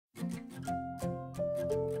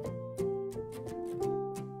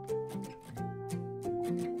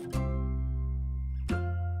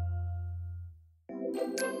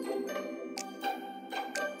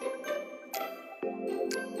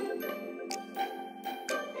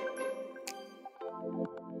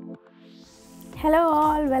Hello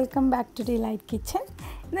all, welcome back to Delight Kitchen.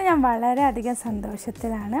 ഇന്ന് ഞാൻ വളരെയധികം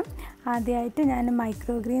സന്തോഷത്തിലാണ്. ആദ്യമായിട്ട് ഞാൻ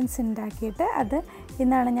മൈക്രോഗ്രീൻസ് ഉണ്ടാക്കിയിട്ട്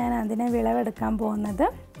ഇന്നാണ് ഞാൻ അതിനെ വിളവെടുക്കാൻ പോകുന്നത്.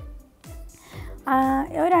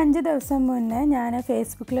 ഒരു 5 ദിവസം മുന്നേ ഞാൻ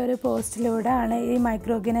ഫേസ്ബുക്കിൽ ഒരു പോസ്റ്റിലൂടെ ആണ് ഈ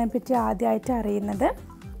മൈക്രോഗ്രീനെ പറ്റി ആദ്യമായിട്ട് അറിയുന്നത്.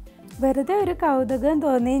 വെറുതെ ഒരു കൗതുകം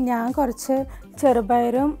തോന്നി ഞാൻ കുറച്ച്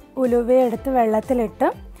ചെറുപയറും ഉലുവയും എടുത്ത് വെള്ളത്തിലിട്ട്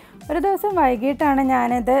ഒരു ദിവസം വൈകിട്ടാണ്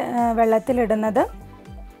ഞാനിത് വെള്ളത്തിലിടുന്നത്.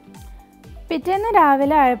 പിറ്റേന്ന്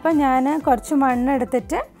രാവിലെ ആയപ്പോൾ ഞാൻ കുറച്ച്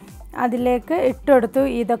മണ്ണെടുത്തിട്ട് അതിലേക്ക് ഇട്ടുകൊടുത്തു.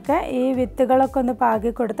 ഇതൊക്കെ ഈ വിത്തുകളൊക്കെ ഒന്ന്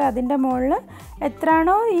പാകി കൊടുത്ത് അതിൻ്റെ മുകളിൽ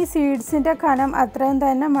എത്രയാണോ ഈ സീഡ്സിൻ്റെ കനം അത്രയും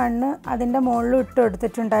തന്നെ മണ്ണ് അതിൻ്റെ മുകളിൽ ഇട്ട്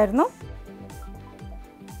കൊടുത്തിട്ടുണ്ടായിരുന്നു.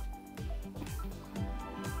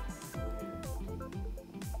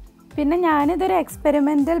 പിന്നെ ഞാനിതൊരു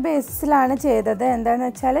എക്സ്പെരിമെൻ്റൽ ബേസിസിലാണ് ചെയ്തത്. എന്താണെന്ന്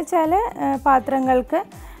വെച്ചാൽ ചില പാത്രങ്ങൾക്ക്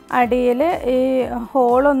അടിയിൽ ഈ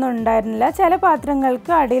ഹോളൊന്നും ഉണ്ടായിരുന്നില്ല, ചില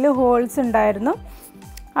പാത്രങ്ങൾക്ക് അടിയിൽ ഹോൾസ് ഉണ്ടായിരുന്നു.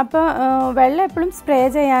 അപ്പോൾ വെള്ളം എപ്പോഴും സ്പ്രേ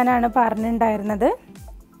ചെയ്യാനാണ് പറഞ്ഞിട്ടുണ്ടായിരുന്നത്.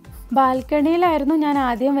 ബാൽക്കണിയിലായിരുന്നു ഞാൻ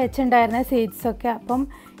ആദ്യം വെച്ചിട്ടുണ്ടായിരുന്ന സീഡ്സൊക്കെ. അപ്പം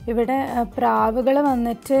ഇവിടെ പ്രാവുകൾ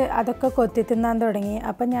വന്നിട്ട് അതൊക്കെ കൊത്തി തിന്നാൻ തുടങ്ങി.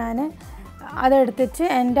 അപ്പം ഞാൻ അതെടുത്തിട്ട്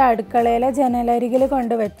എൻ്റെ അടുക്കളയിലെ ജനലരികിൽ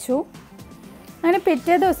കൊണ്ടുവച്ചു. അങ്ങനെ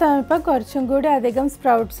പിറ്റേ ദിവസമായപ്പോൾ കുറച്ചും കൂടി അധികം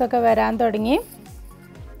സ്പ്രൗട്ട്സൊക്കെ വരാൻ തുടങ്ങി.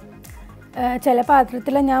 ചില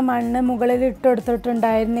പാത്രത്തിൽ ഞാൻ മണ്ണ് മുകളിൽ ഇട്ട്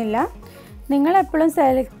കൊടുത്തിട്ടുണ്ടായിരുന്നില്ല. നിങ്ങളെപ്പോഴും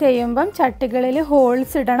സെലക്ട് ചെയ്യുമ്പം ചട്ടികളിൽ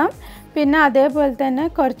ഹോൾസ് ഇടണം. പിന്നെ അതേപോലെ തന്നെ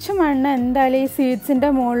കുറച്ച് മണ്ണ് എന്തായാലും ഈ സീഡ്സിൻ്റെ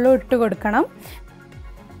മുകളിൽ ഇട്ട് കൊടുക്കണം.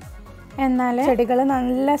 എന്നാലേ ചെടികൾ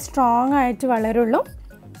നല്ല സ്ട്രോങ് ആയിട്ട് വളരുള്ളൂ.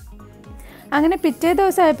 അങ്ങനെ പിറ്റേ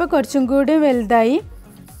ദിവസമായപ്പോൾ കുറച്ചും കൂടി വലുതായി.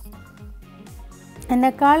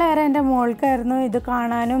 എന്നെക്കാളേറെ എൻ്റെ മോൾക്കായിരുന്നു ഇത്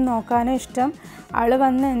കാണാനും നോക്കാനും ഇഷ്ടം. അവൾ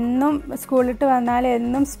വന്ന് എന്നും സ്കൂളിട്ട് വന്നാൽ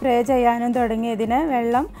എന്നും സ്പ്രേ ചെയ്യാനും തുടങ്ങി ഇതിന്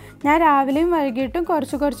വെള്ളം. ഞാൻ രാവിലെയും വൈകിട്ടും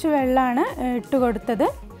കുറച്ച് വെള്ളമാണ് ഇട്ട് കൊടുത്തത്.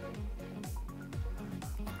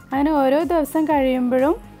 അങ്ങനെ ഓരോ ദിവസം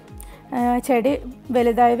കഴിയുമ്പോഴും ചെടി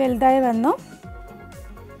വലുതായി വന്നു.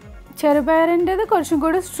 ചെറുപയറിൻ്റെത് കുറച്ചും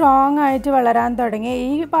കൂടി സ്ട്രോങ് ആയിട്ട് വളരാൻ തുടങ്ങി.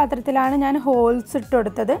 ഈ പാത്രത്തിലാണ് ഞാൻ ഹോൾസ് ഇട്ട്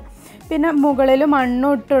കൊടുത്തത്. പിന്നെ മുകളിൽ മണ്ണും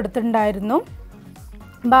ഇട്ട് കൊടുത്തിട്ടുണ്ടായിരുന്നു.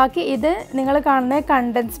 ബാക്കി ഇത് നിങ്ങൾ കാണുന്നത്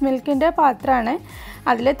കണ്ടൻസ് മിൽക്കിൻ്റെ പാത്രമാണ്.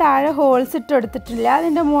 അതിൽ താഴെ ഹോൾസ് ഇട്ട് കൊടുത്തിട്ടില്ല.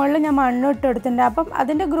 അതിൻ്റെ മുകളിൽ ഞാൻ മണ്ണും ഇട്ട് കൊടുത്തിട്ടുണ്ട്. അപ്പം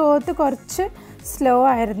അതിൻ്റെ ഗ്രോത്ത് കുറച്ച് സ്ലോ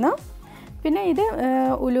ആയിരുന്നു. പിന്നെ ഇത്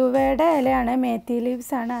ഉലുവയുടെ ഇലയാണ്, മേത്തി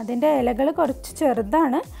ലീവ്സ് ആണ്. അതിൻ്റെ ഇലകൾ കുറച്ച്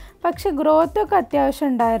ചെറുതാണ്, പക്ഷെ ഗ്രോത്തൊക്കെ അത്യാവശ്യം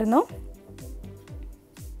ഉണ്ടായിരുന്നു.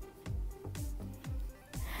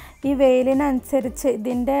 ഈ വെയിലിനനുസരിച്ച്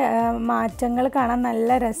ഇതിൻ്റെ മാറ്റങ്ങൾ കാണാൻ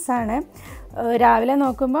നല്ല രസമാണ്. രാവിലെ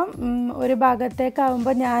നോക്കുമ്പം ഒരു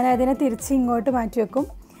ഭാഗത്തേക്കാവുമ്പോൾ ഞാനതിനെ തിരിച്ച് ഇങ്ങോട്ട് മാറ്റി വെക്കും.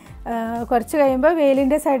 കുറച്ച് കഴിയുമ്പോൾ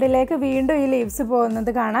വെയിലിൻ്റെ സൈഡിലേക്ക് വീണ്ടും ഈ ലീവ്സ്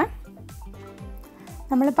പോകുന്നത് കാണാം.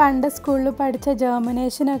 നമ്മൾ പണ്ട് സ്കൂളിൽ പഠിച്ച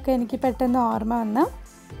ജെർമിനേഷനൊക്കെ എനിക്ക് പെട്ടെന്ന് ഓർമ്മ വന്നു.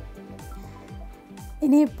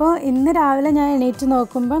 ഇനിയിപ്പോൾ ഇന്ന് രാവിലെ ഞാൻ എണീറ്റ്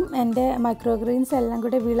നോക്കുമ്പം എൻ്റെ മൈക്രോഗ്രീൻസ് എല്ലാം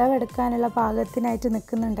കൂടി വിളവെടുക്കാനുള്ള പാകത്തിനായിട്ട്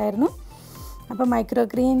നിൽക്കുന്നുണ്ടായിരുന്നു. അപ്പോൾ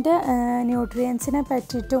മൈക്രോഗ്രീൻ്റെ ന്യൂട്രിയൻസിനെ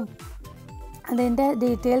പറ്റിയിട്ടും അതിൻ്റെ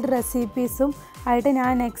ഡീറ്റെയിൽഡ് റെസിപ്പീസും ആയിട്ട്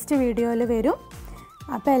ഞാൻ നെക്സ്റ്റ് വീഡിയോയിൽ വരും.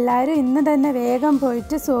 അപ്പോൾ എല്ലാവരും ഇന്ന് തന്നെ വേഗം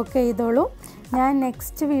പോയിട്ട് സോക്ക് ചെയ്തോളൂ. ഞാൻ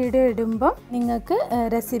നെക്സ്റ്റ് വീഡിയോ ഇടുമ്പോൾ നിങ്ങൾക്ക്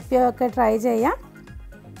റെസിപ്പിയൊക്കെ ട്രൈ ചെയ്യാം.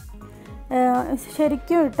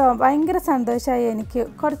 ശരിക്കും കേട്ടോ ഭയങ്കര സന്തോഷമായി എനിക്ക്.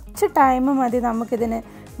 കുറച്ച് ടൈം മതി നമുക്കിതിന്.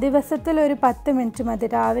 ദിവസത്തിൽ ഒരു 10 മിനിറ്റ് മതി.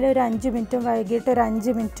 രാവിലെ ഒരു 5 മിനിറ്റും വൈകിട്ട് ഒരു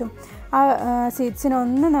 5 മിനിറ്റും ആ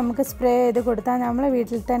സീഡ്സിനൊന്ന് നമുക്ക് സ്പ്രേ ചെയ്ത് കൊടുത്താൽ നമ്മളെ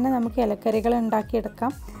വീട്ടിൽ തന്നെ നമുക്ക് ഇലക്കറികൾ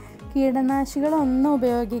ഉണ്ടാക്കിയെടുക്കാം. കീടനാശികളൊന്നും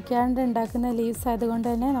ഉപയോഗിക്കാണ്ട് ഉണ്ടാക്കുന്ന ലീവ്സ് ആയതുകൊണ്ട്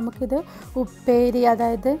തന്നെ നമുക്കിത് ഉപ്പേരി,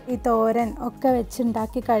 അതായത് ഈ തോരൻ ഒക്കെ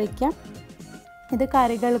വെച്ചുണ്ടാക്കി കഴിക്കാം. ഇത്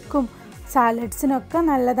കറികൾക്കും സാലഡ്സിനൊക്കെ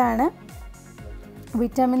നല്ലതാണ്.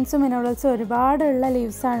 വിറ്റാമിൻസും മിനറൽസും ഒരുപാടുള്ള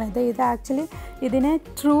ലീവ്സാണ് ഇത് ആക്ച്വലി ഇതിനെ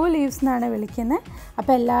ട്രൂ ലീവ്സ് എന്നാണ് വിളിക്കുന്നത്.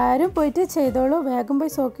 അപ്പോൾ എല്ലാവരും പോയിട്ട് ചെയ്തോളൂ, വേഗം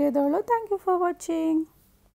പോയി സോക്ക് ചെയ്തോളൂ. Thank you for watching.